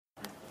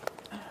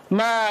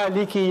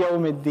Maliki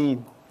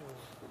Yawmiddin.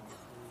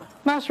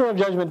 Master of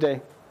Judgment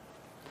Day.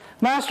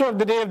 Master of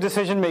the day of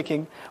decision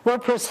making, where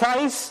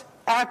precise,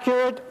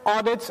 accurate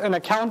audits and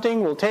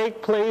accounting will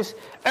take place.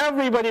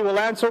 Everybody will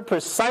answer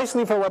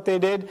precisely for what they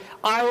did.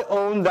 I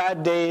own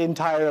that day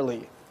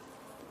entirely.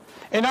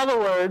 In other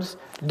words,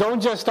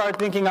 don't just start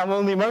thinking I'm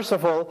only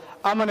merciful,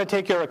 I'm going to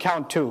take your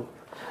account too.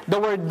 The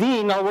word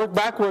deen, I'll work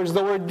backwards,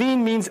 the word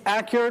deen means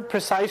accurate,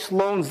 precise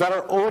loans that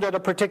are owed at a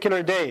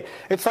particular day.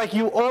 It's like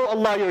you owe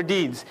Allah your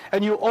deeds,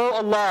 and you owe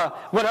Allah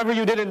whatever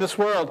you did in this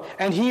world,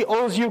 and He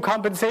owes you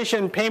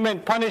compensation,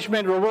 payment,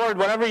 punishment, reward,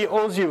 whatever He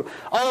owes you.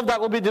 All of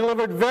that will be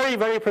delivered very,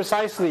 very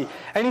precisely.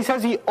 And He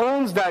says He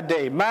owns that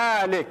day,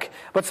 Malik.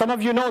 But some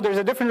of you know there's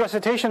a different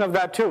recitation of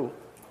that too.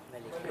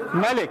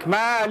 Malik,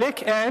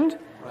 Malik and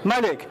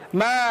Malik.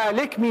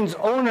 Malik means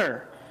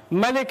owner.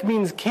 Malik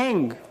means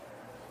king.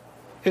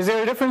 Is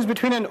there a difference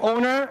between an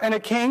owner and a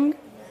king?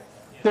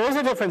 There is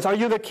a difference. Are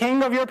you the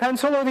king of your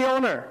pencil or the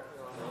owner?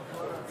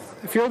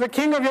 If you're the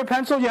king of your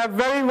pencil, you have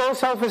very low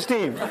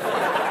self-esteem.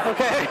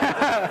 Okay?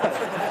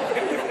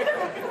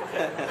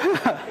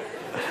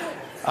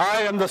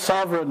 I am the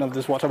sovereign of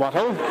this water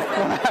bottle.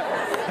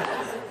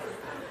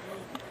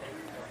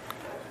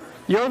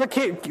 You're the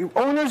king.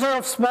 Owners are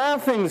of small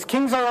things.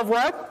 Kings are of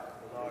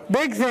what?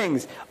 Big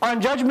things. On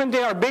Judgment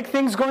Day, are big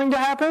things going to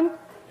happen?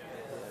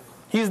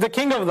 He's the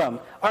king of them.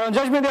 On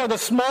Judgment Day, are the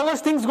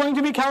smallest things going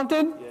to be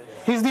counted?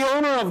 He's the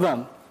owner of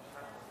them.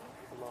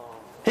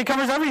 He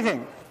covers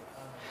everything.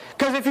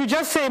 Because if you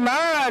just say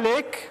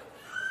Malik,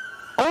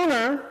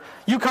 owner,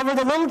 you cover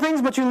the little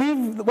things, but you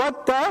leave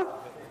what? The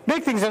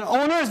big things. An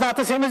owner is not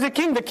the same as a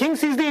king. The king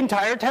sees the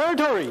entire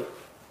territory.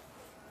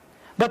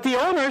 But the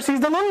owner sees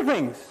the little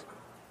things.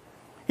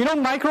 You know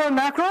micro and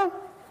macro?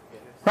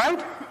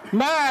 Right?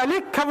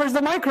 Malik covers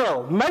the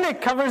micro.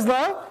 Malik covers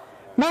the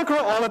macro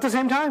all at the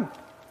same time.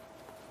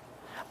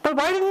 But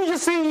why didn't you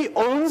just say He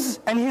owns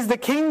and He's the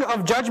king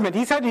of judgment?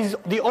 He said He's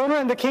the owner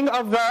and the king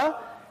of the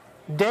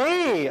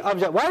day of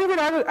judgment. Why did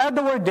you add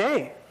the word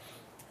day?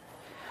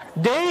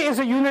 Day is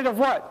a unit of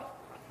what?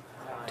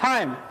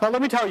 Time. Now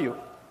let me tell you.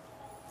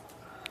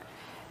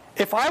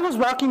 If I was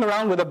walking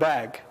around with a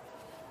bag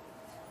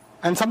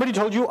and somebody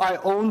told you I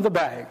own the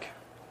bag,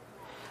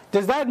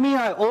 does that mean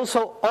I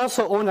also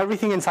own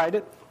everything inside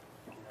it?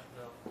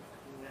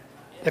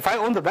 If I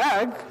own the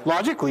bag,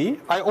 logically,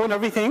 I own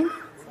everything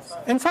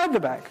inside the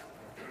bag.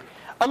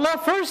 Allah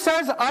first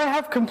says, I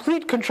have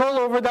complete control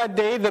over that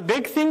day, the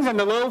big things and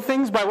the little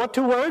things, by what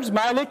two words?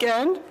 Malik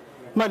and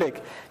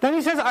Malik. Then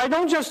He says, I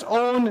don't just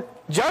own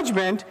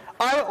judgment,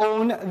 I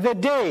own the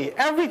day.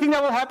 Everything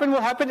that will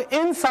happen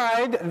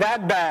inside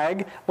that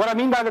bag. What I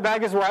mean by the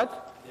bag is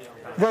what?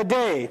 The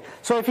day.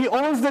 So if He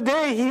owns the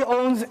day, He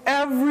owns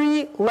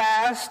every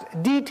last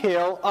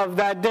detail of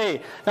that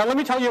day. Now let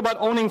me tell you about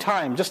owning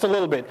time, just a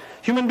little bit.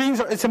 Human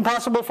beings, it's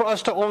impossible for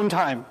us to own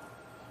time.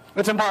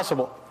 It's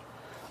impossible.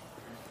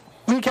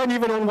 We can't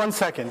even own 1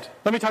 second.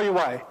 Let me tell you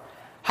why.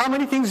 How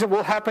many things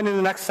will happen in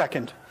the next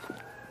second?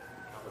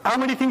 How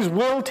many things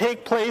will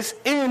take place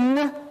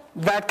in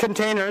that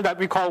container that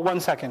we call 1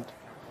 second?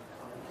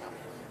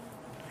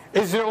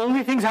 Is there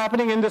only things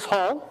happening in this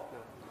hall?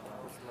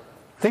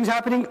 Things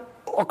happening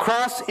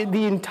across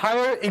the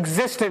entire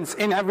existence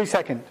in every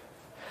second.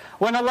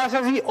 When Allah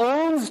says He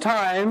owns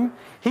time,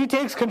 He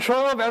takes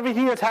control of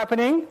everything that's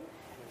happening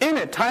in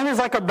it. Time is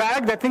like a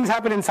bag that things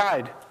happen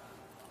inside.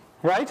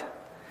 Right?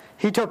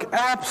 He took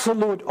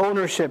absolute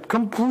ownership,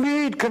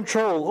 complete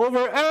control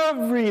over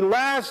every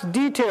last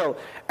detail,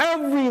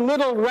 every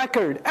little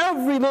record,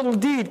 every little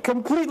deed,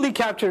 completely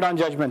captured on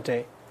Judgment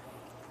Day.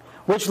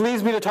 Which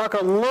leads me to talk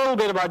a little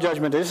bit about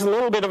Judgment Day. This is a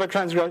little bit of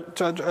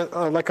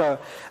a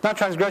not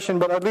transgression,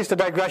 but at least a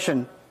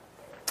digression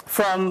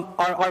from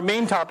our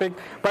main topic.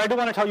 But I do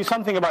want to tell you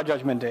something about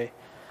Judgment Day.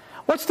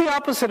 What's the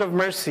opposite of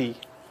mercy?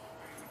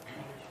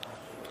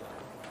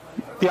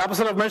 The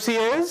opposite of mercy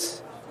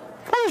is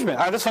punishment.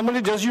 Either somebody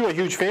does you a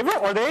huge favor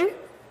or they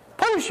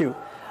punish you.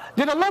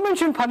 Did Allah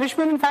mention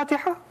punishment in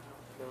Fatihah?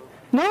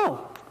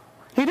 No,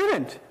 He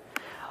didn't.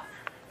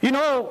 You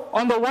know,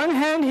 on the one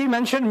hand, He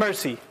mentioned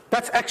mercy.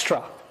 That's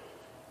extra.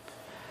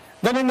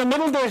 Then in the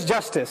middle there's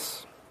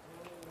justice.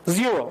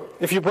 0.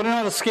 If you put it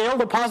on a scale,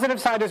 the positive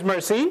side is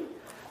mercy.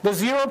 The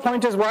 0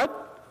 point is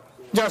what?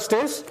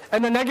 Justice.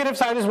 And the negative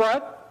side is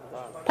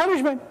what?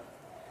 Punishment.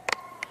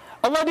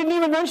 Allah didn't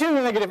even mention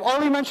the negative.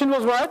 All He mentioned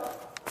was what?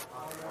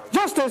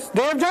 Justice,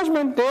 day of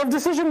judgment, day of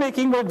decision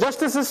making where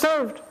justice is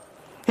served.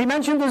 He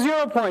mentioned the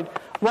 0 point.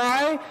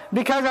 Why?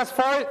 Because as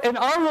far in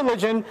our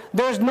religion,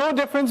 there's no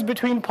difference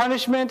between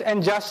punishment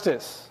and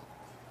justice.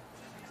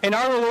 In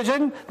our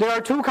religion, there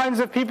are 2 kinds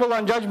of people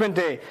on Judgment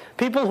Day.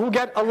 People who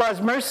get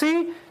Allah's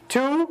mercy,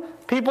 2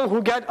 people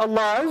who get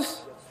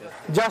Allah's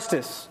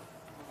justice.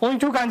 Only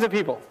 2 kinds of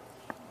people.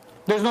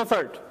 There's no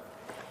third.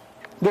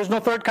 There's no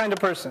third kind of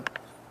person.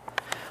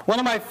 One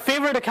of my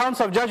favorite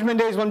accounts of Judgment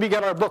Day is when we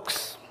get our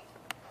books.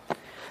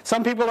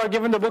 Some people are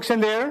given the books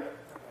in their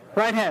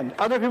right hand.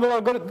 Other people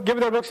are given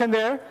their books in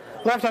their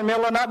left hand. May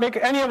Allah not make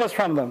any of us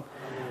from them.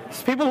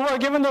 People who are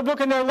given the book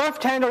in their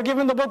left hand are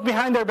given the book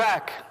behind their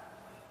back.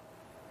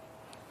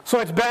 So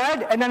it's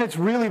bad, and then it's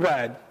really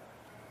bad.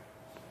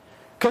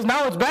 Because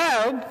now it's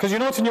bad, because you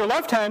know it's in your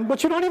left hand,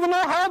 but you don't even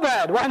know how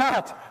bad. Why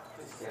not?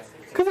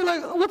 Because you're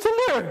like, what's in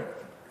there?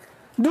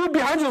 Dude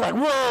behind you is like,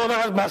 whoa,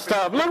 that was messed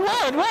up. Like,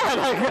 what?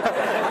 Like,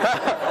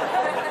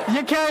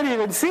 you can't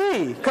even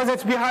see, because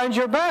it's behind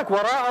your back.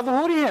 وَرَاءَ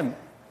ظُهُورِهِمْ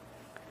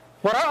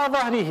وَرَاءَ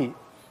ظَهْرِهِ.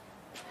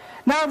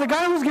 Now, the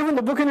guy who's given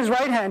the book in his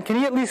right hand, can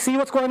he at least see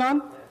what's going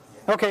on?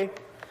 Okay.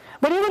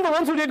 But even the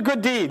ones who did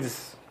good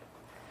deeds,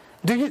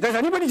 does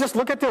anybody just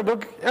look at their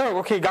book? Oh,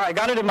 okay, I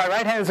got it in my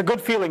right hand. It's a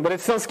good feeling, but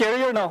it's still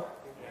scary or no?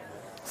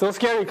 Still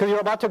scary because you're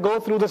about to go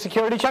through the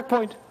security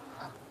checkpoint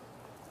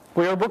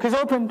where your book is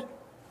opened.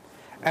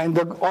 And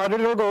the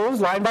auditor goes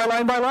line by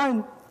line by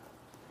line.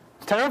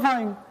 It's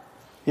terrifying.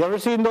 You ever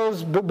seen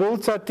those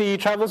booths at the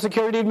Travel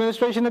Security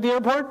Administration at the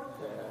airport?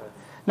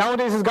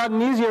 Nowadays it's gotten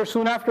easier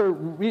soon after,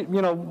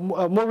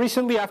 more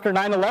recently after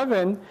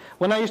 9/11.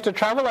 When I used to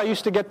travel, I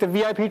used to get the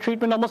VIP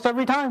treatment almost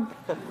every time.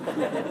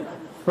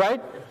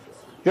 Right?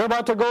 You're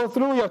about to go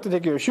through, you have to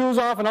take your shoes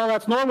off and all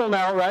that's normal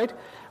now, right?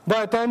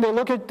 But then they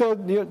look at your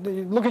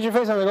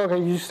face and they go, okay,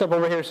 you step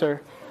over here, sir.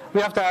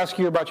 We have to ask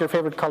you about your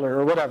favorite color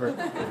or whatever.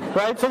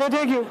 Right? So they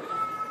take you.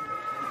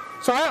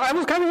 So I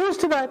was kind of used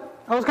to that.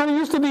 I was kind of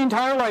used to the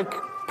entire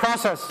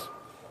process.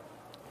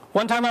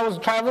 One time I was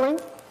traveling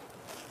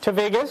to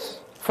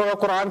Vegas for a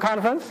Quran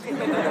conference.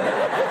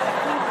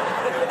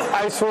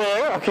 I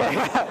swear, okay.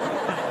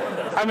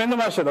 I'm in the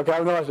masjid, okay,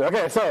 I'm in the masjid.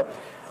 Okay, so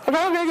I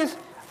got to Vegas.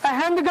 I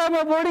hand the guy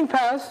my boarding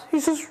pass. He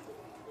says,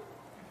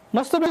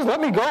 must have just let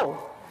me go.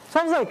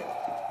 So I was like,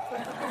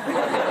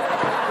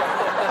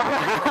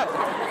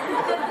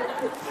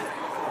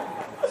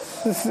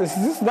 this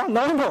is not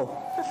normal.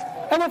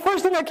 And the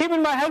first thing that came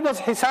in my head was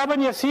hisaban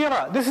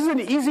yasira. This is an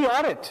easy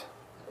audit.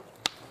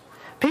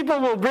 People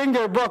will bring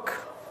their book.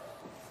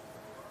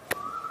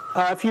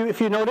 If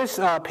you notice,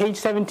 page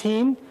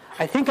 17,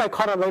 I think I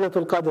caught a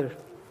Laylatul Qadr.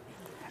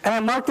 And I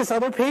marked this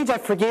other page, I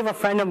forgave a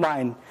friend of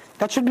mine.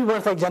 That should be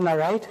worth like Jannah,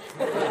 right?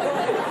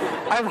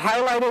 I've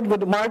highlighted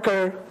with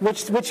marker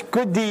which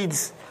good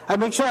deeds. I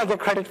make sure I get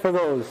credit for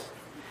those.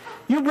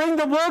 You bring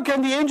the book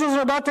and the angels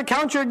are about to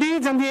count your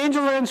deeds and the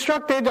angels are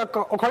instructed,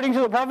 according to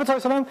the Prophet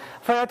ﷺ,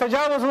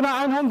 فَيَتَجَاوَزُونَ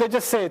عَنْهُمْ, they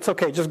just say, it's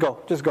okay, just go.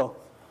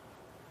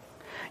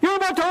 You're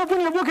about to open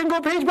your book and go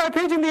page by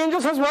page and the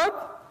angel says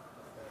what?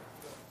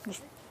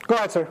 Go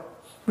ahead, sir.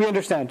 We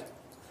understand.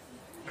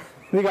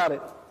 We got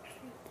it.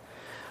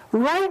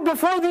 Right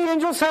before the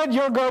angel said,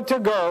 you're good to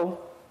go.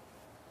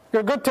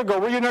 You're good to go.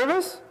 Were you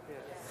nervous?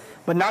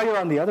 But now you're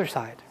on the other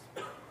side.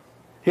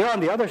 You're on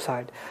the other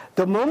side.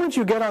 The moment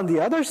you get on the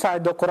other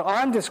side, the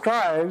Quran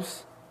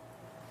describes,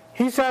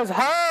 he says,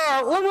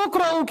 hey, look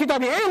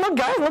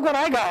guys, look what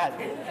I got.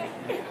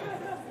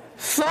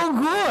 So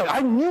good.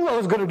 I knew I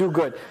was going to do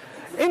good.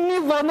 I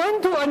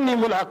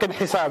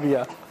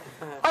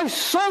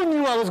so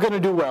knew I was going to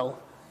do well.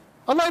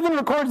 Allah even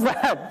records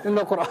that in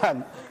the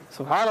Quran.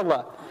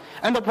 Subhanallah.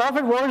 And the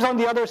Prophet warns on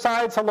the other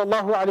side,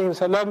 sallallahu alayhi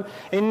wa sallam,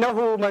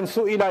 إِنَّهُ مَنْ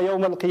سُئِلَ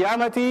يَوْمَ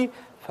الْقِيَامَةِ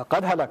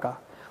فَقَدْ هَلَكَ.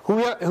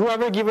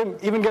 Whoever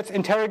even gets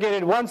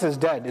interrogated once is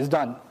dead, is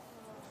done.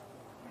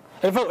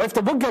 If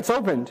the book gets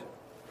opened,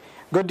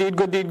 good deed.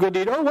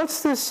 Oh,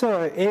 what's this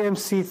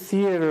AMC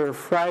Theater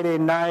Friday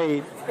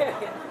night,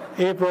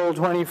 April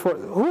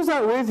 24th? Who's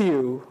that with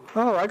you?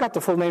 Oh, I got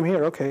the full name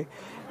here, okay.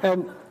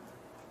 And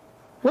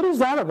what is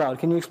that about?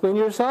 Can you explain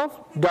yourself?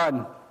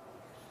 Done.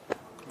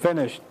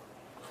 Finished.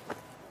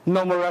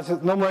 No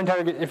more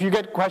interrogation. If you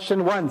get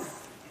questioned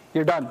once,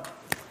 you're done.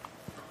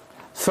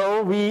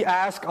 So we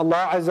ask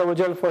Allah Azza wa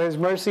Jal for His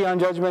mercy on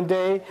Judgment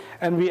Day,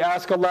 and we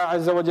ask Allah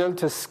Azza wa Jal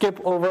to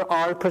skip over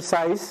our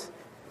precise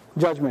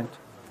judgment.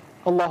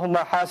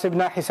 Allahumma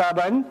hasibna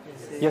hisaban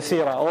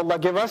yasira. Oh Allah,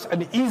 give us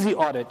an easy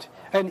audit,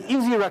 an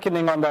easy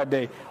reckoning on that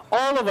day.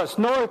 All of us,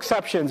 no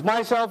exceptions,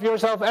 myself,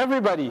 yourself,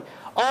 everybody,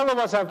 all of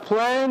us have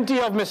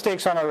plenty of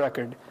mistakes on our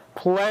record.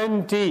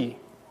 Plenty.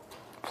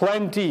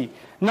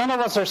 None of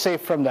us are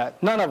safe from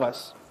that. None of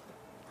us.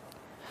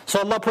 So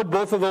Allah put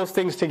both of those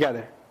things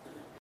together.